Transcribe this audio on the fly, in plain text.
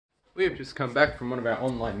We have just come back from one of our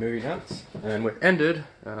online movie nights, and we've ended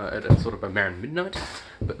at a sort of around midnight,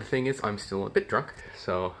 but the thing is, I'm still a bit drunk,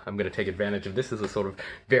 so I'm going to take advantage of this as a sort of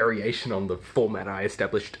variation on the format I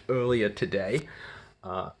established earlier today,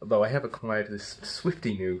 though I have acquired this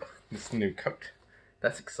this new coat.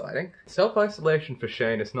 That's exciting. Self-isolation for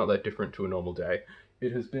Shane is not that different to a normal day.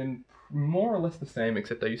 It has been more or less the same,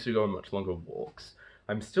 except I used to go on much longer walks.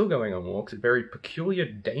 I'm still going on walks at very peculiar,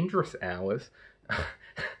 dangerous hours,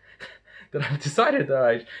 that I've decided that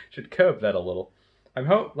I should curb that a little.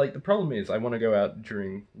 The problem is I want to go out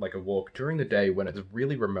during, a walk during the day when it's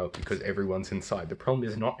really remote because everyone's inside. The problem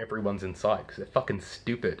is not everyone's inside because they're fucking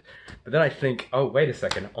stupid. But then I think, oh, wait a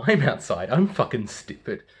second, I'm outside, I'm fucking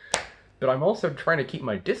stupid. But I'm also trying to keep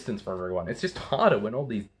my distance from everyone. It's just harder when all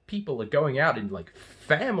these people are going out in,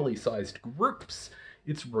 family-sized groups.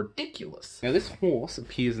 It's ridiculous. Now, this horse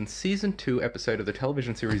appears in Season 2 episode of the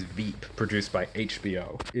television series Veep, produced by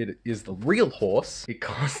HBO. It is the real horse. It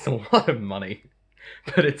costs a lot of money,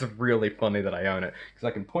 but it's really funny that I own it, because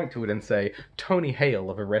I can point to it and say, Tony Hale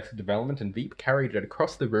of Arrested Development and Veep carried it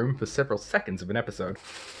across the room for several seconds of an episode.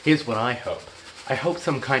 Here's what I hope. I hope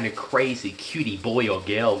some kind of crazy cutie boy or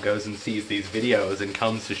girl goes and sees these videos and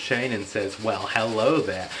comes to Shane and says, well, hello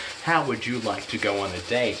there, how would you like to go on a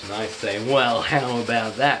date? And I say, well, how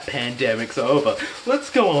about that, pandemic's over, let's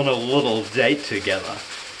go on a little date together.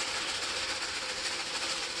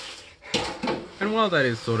 And while that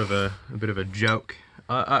is sort of a bit of a joke,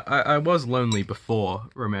 I was lonely before,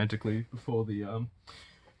 romantically, before the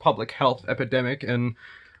public health epidemic, and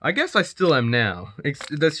I guess I still am now.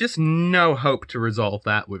 There's just no hope to resolve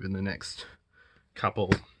that within the next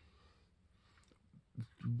couple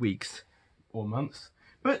weeks or months.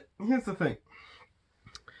 But here's the thing.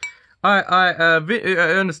 I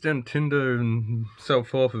understand Tinder and so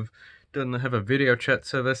forth doesn't have a video chat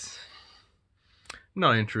service.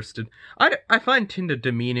 Not interested. I find Tinder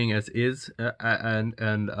demeaning as is,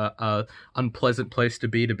 and unpleasant place to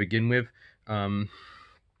be to begin with.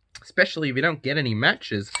 Especially if you don't get any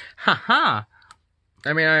matches. Ha!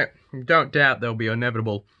 I mean, I don't doubt there'll be an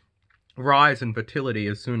inevitable rise in fertility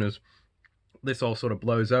as soon as this all sort of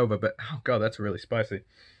blows over, but oh god, that's really spicy.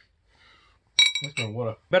 Where's my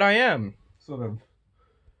water? But I am sort of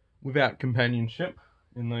without companionship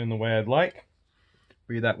in the way I'd like.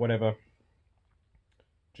 Be that whatever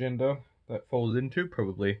gender that falls into,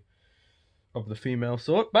 probably of the female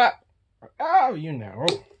sort, but oh, you know.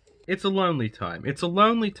 It's a lonely time. It's a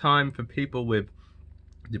lonely time for people with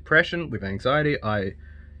depression, with anxiety. I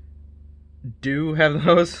do have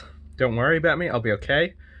those. Don't worry about me. I'll be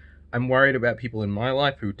okay. I'm worried about people in my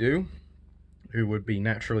life who would be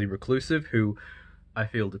naturally reclusive, who I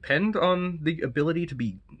feel depend on the ability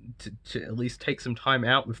to at least take some time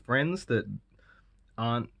out with friends that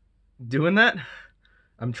aren't doing that.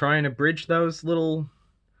 I'm trying to bridge those little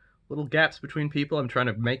gaps between people. I'm trying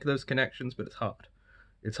to make those connections, but it's hard.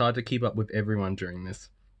 It's hard to keep up with everyone during this,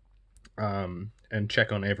 and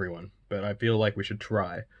check on everyone, but I feel like we should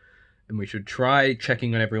try. And we should try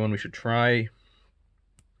checking on everyone, we should try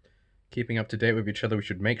keeping up to date with each other, we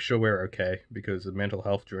should make sure we're okay, because the mental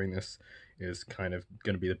health during this is kind of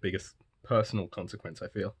going to be the biggest personal consequence, I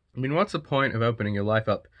feel. I mean, what's the point of opening your life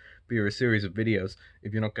up via a series of videos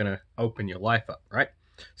if you're not going to open your life up, right?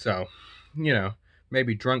 So, you know,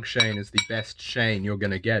 maybe drunk Shane is the best Shane you're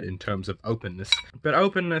going to get in terms of openness. But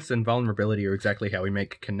openness and vulnerability are exactly how we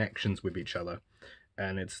make connections with each other.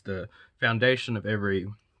 And it's the foundation of every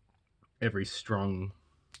strong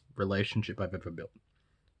relationship I've ever built.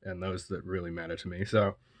 And those that really matter to me.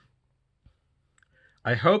 So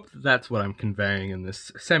I hope that's what I'm conveying in this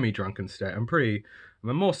semi-drunken state. I'm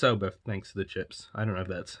more sober thanks to the chips. I don't know if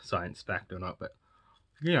that's science fact or not, but,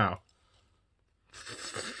 you know.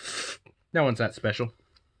 No one's that special.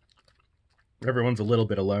 Everyone's a little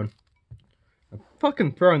bit alone. I'm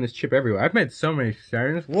fucking throwing this chip everywhere. I've made so many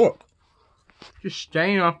stains. Look. Just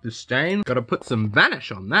stain after stain. Gotta put some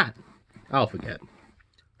vanish on that. I'll forget.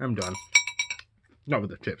 I'm done. Not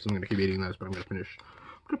with the chips. I'm gonna keep eating those, but I'm gonna finish.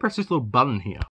 I'm gonna press this little button here.